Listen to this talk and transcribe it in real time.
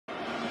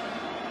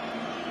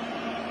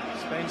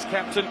Spain's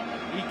captain,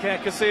 Iker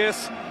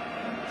Casillas,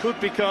 could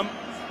become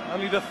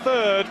only the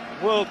third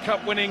World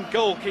Cup winning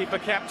goalkeeper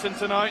captain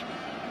tonight.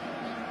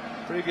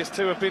 Previous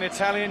two have been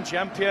Italian,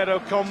 Gianpiero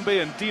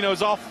Combi and Dino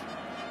Zoff.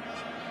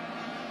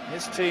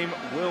 His team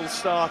will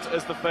start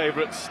as the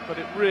favourites, but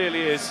it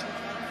really is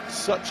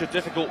such a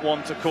difficult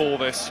one to call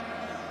this.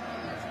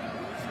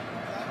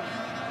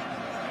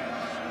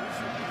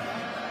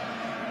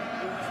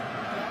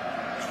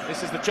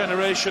 This is the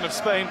generation of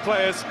Spain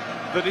players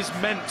that is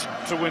meant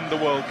to win the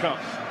World Cup.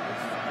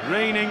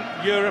 Reigning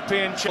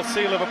European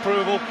seal of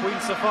approval, Queen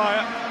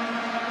Sofia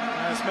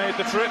has made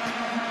the trip.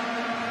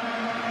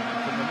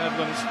 From the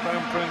Netherlands,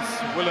 Crown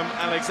Prince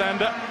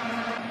Willem-Alexander.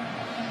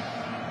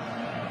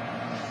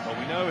 Well,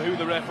 we know who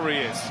the referee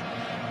is.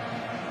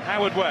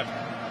 Howard Webb.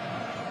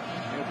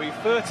 He'll be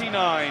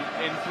 39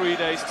 in 3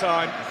 days'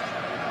 time,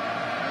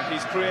 and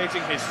he's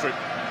creating history.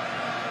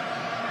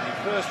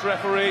 The first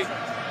referee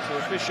to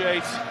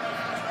officiate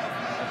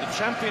at the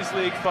Champions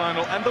League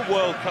final and the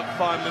World Cup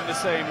final in the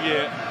same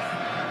year.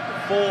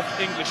 The fourth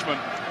Englishman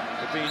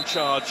to be in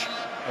charge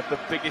of the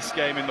biggest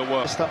game in the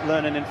world. Stop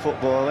learning in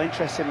football.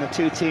 Interesting, the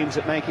two teams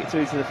that make it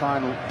through to the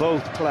final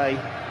both play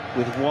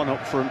with one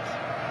up front.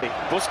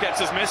 Busquets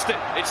has missed it.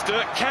 It's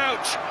Dirk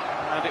Kuyt,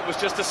 and it was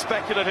just a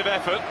speculative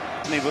effort.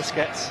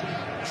 Busquets.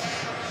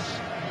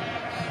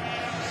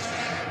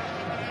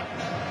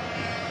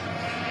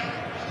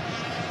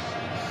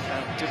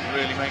 Didn't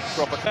really make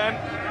proper turn.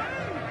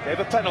 Gave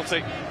a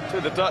penalty to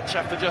the Dutch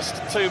after just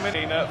 2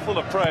 minutes. Full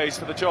of praise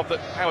for the job that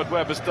Howard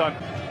Webb has done.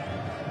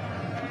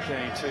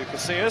 Okay, to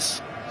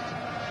Casillas.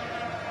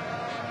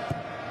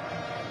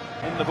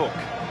 In the book.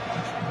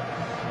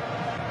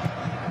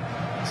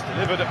 It's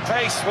delivered at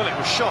pace. Well, it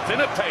was shot in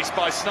at pace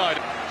by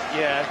Sneijder.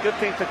 Yeah, good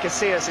thing for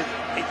Casillas.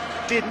 It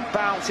didn't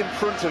bounce in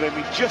front of him.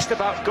 He just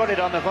about got it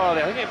on the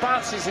volley. I think it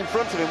bounces in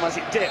front of him as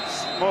it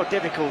dips. More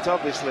difficult,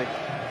 obviously.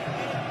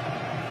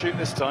 Shoot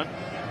this time.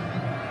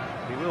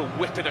 He will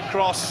whip it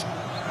across,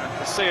 and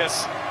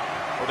Casillas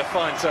with a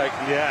fine take.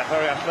 Yeah,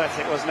 very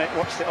athletic, wasn't it?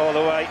 Watched it all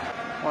the way.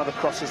 One of the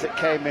crosses that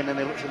came in, and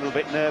they looked a little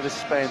bit nervous,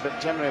 Spain, but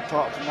generally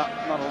apart from that,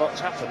 not a lot's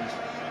happened.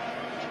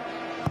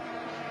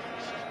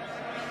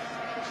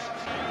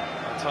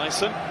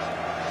 Tyson.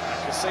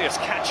 Casillas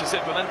catches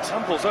it, but then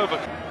tumbles over.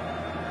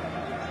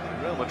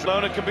 Real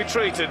Madrid can be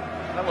treated.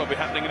 That won't be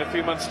happening in a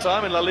few months'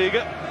 time in La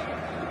Liga.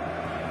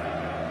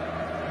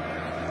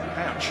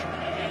 Ouch.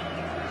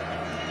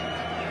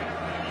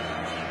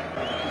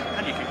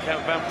 And you can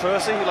count Van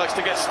Persie, he likes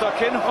to get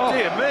stuck in. Oh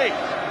dear me,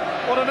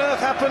 what on earth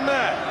happened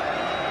there?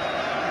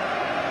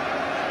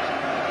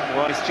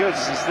 What he's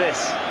judged is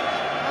this.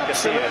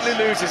 Absolutely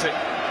loses it.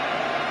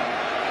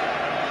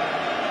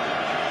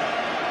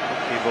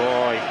 Lucky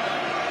boy.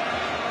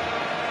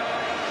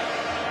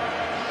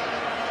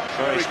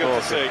 Very good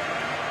to see.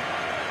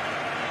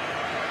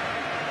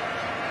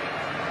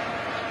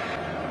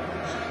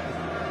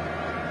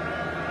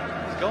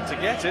 He's gone to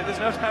get it, there's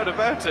no doubt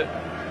about it.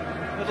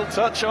 Little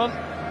touch on.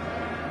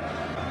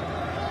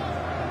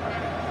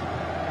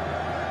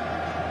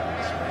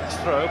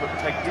 Throw, but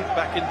pegged it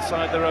back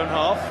inside their own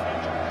half.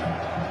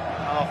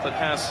 Half that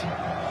has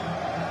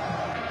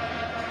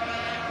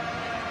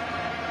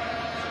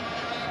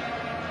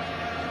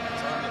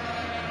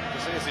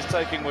Casillas is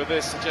taking with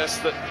this suggests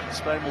that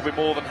Spain will be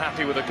more than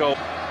happy with a goal.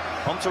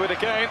 Onto it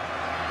again.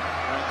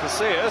 And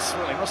Casillas,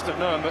 well, he must have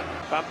known that.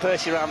 Van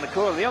Persie around the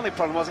corner. The only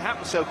problem was it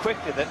happened so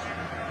quickly that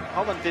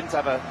Holland didn't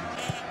have a.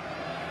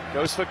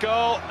 Goes for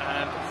goal,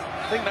 and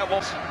I think that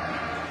was.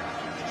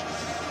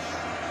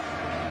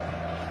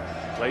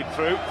 Played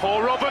through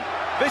for Robben.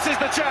 This is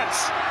the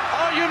chance.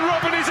 Arjen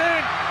Robben is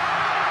in.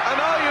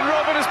 And Arjen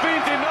Robben has been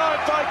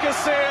denied by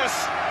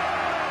Casillas.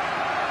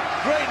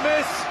 Great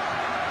miss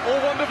or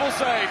wonderful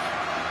save.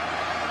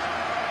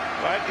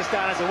 Well, it goes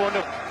down as a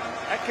wonder.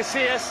 At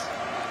Casillas.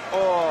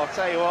 Oh, I'll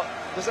tell you what.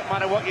 Doesn't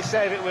matter what you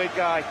save it with,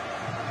 guy.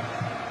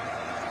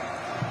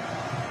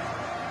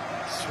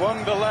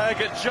 Swung the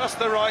leg at just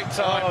the right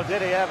time. Oh,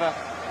 did he ever.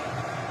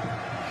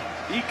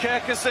 Iker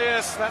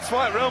Casillas, that's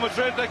why at Real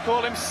Madrid they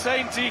call him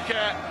Saint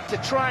Iker. To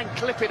try and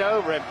clip it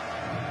over him,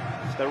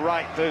 it's the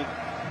right boot.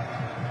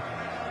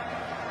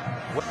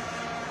 Well,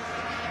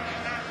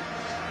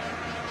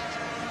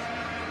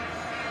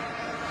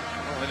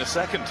 in a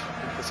second,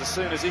 because as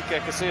soon as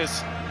Iker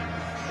Casillas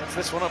gets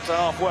this one up to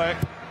halfway, I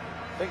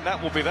think that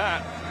will be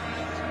that.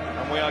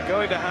 And we are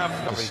going to have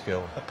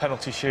skill. A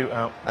penalty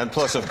shootout. And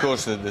plus, of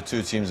course, the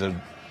two teams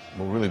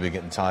will really be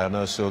getting tired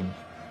now, so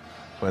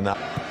when that...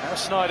 Now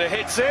Sneijder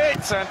hits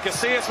it, and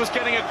Casillas was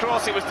getting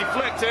across, it was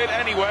deflected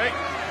anyway.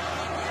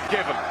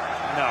 Given.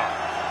 No.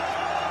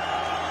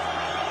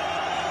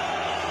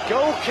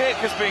 Goal kick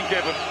has been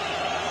given.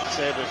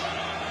 Sabres.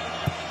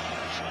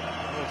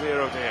 Oh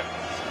dear, oh dear.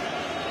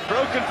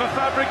 Broken for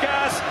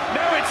Fabregas,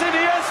 now it's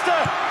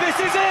Iniesta,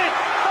 this is it!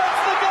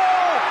 That's the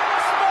goal!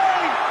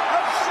 Spain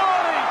have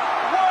surely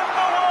won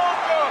the World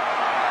Cup!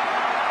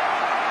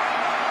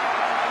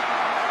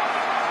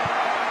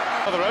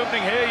 Another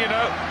opening here, you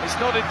know, it's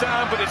nodded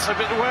down, but it's a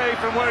bit away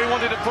from where he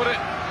wanted to put it.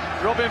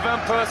 Robin van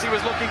Persie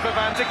was looking for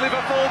Van Dijk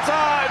for full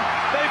time.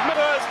 They've made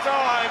first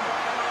time.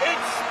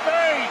 It's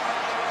Spain.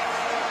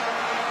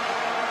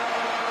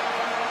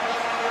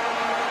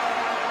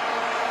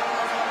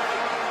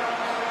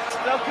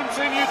 They'll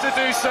continue to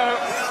do so.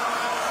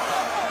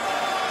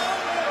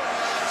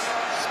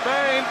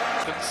 Spain.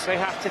 They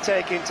have to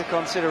take into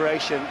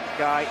consideration,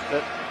 Guy,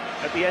 that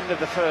at the end of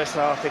the first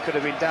half they could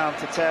have been down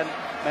to 10,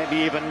 maybe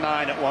even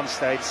 9 at one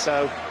stage.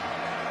 So,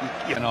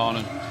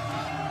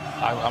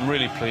 I'm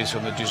really pleased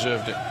when they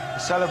deserved it. The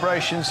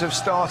celebrations have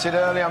started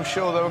early. I'm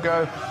sure they'll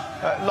go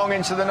long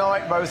into the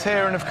night, both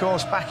here and, of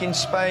course, back in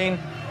Spain.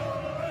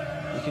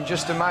 You can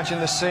just imagine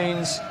the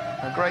scenes.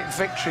 A great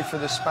victory for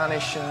the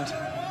Spanish and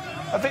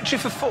a victory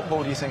for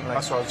football, do you think, Lee?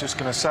 That's what I was just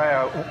going to say.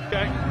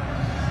 Okay.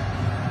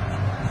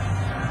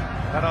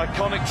 An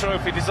iconic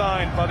trophy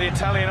designed by the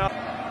Italian.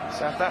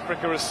 South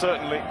Africa has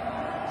certainly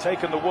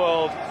taken the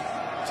world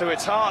to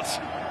its heart.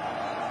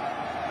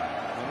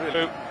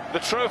 The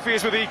trophy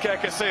is with Iker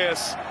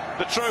Casillas,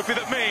 the trophy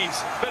that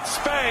means that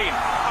Spain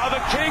are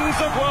the kings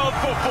of world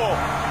football.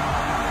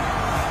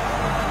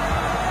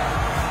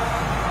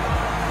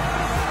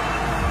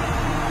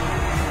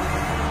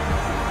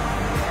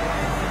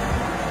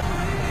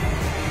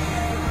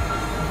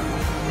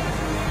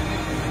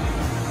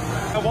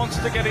 Wants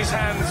to get his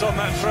hands on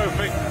that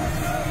trophy.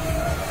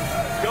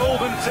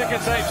 Golden ticker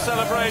tape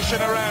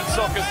celebration around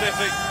Soccer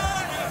City.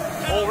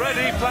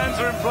 Already plans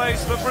are in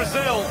place for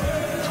Brazil.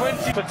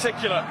 20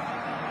 particular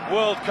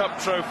World Cup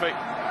trophy.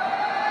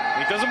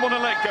 He doesn't want to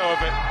let go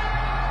of it.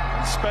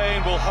 And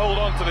Spain will hold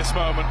on to this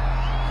moment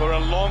for a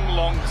long,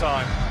 long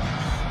time.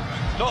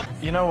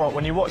 You know what,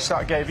 when you watch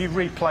that game, if you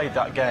replayed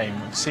that game,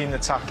 seen the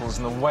tackles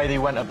and the way they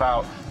went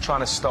about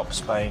trying to stop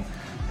Spain,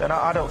 then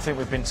I don't think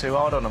we've been too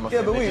hard on them. I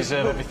think they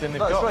deserve everything they've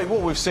got. That's right.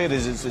 What we've said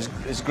is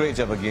it's great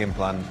to have a game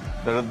plan.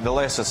 They're the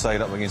lesser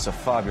side up against a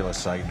fabulous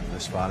side, the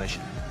Spanish.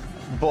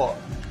 But,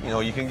 you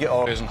know, you can get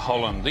all... In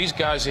Holland, these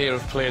guys here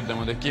have played them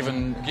and they've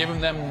given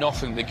them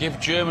nothing. They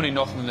give Germany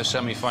nothing in the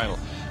semi-final.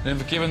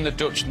 They've given the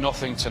Dutch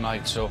nothing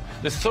tonight, so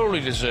they thoroughly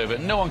deserve it.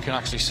 No one can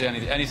actually say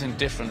anything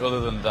different other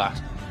than that.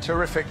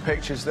 Terrific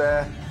pictures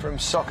there from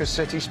Soccer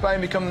City.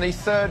 Spain become the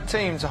third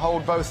team to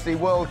hold both the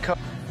World Cup.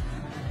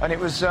 And it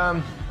was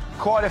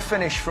quite a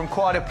finish from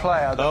quite a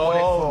player that won it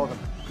for them.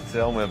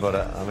 Tell me about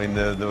it. I mean,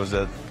 there was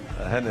a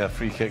hint of a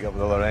free kick up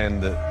the other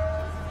end that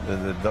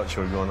the Dutch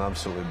were going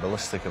absolutely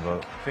ballistic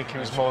about. I think it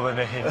was more than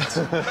a hint.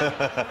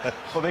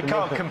 Well, they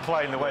can't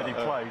complain the way they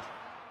played.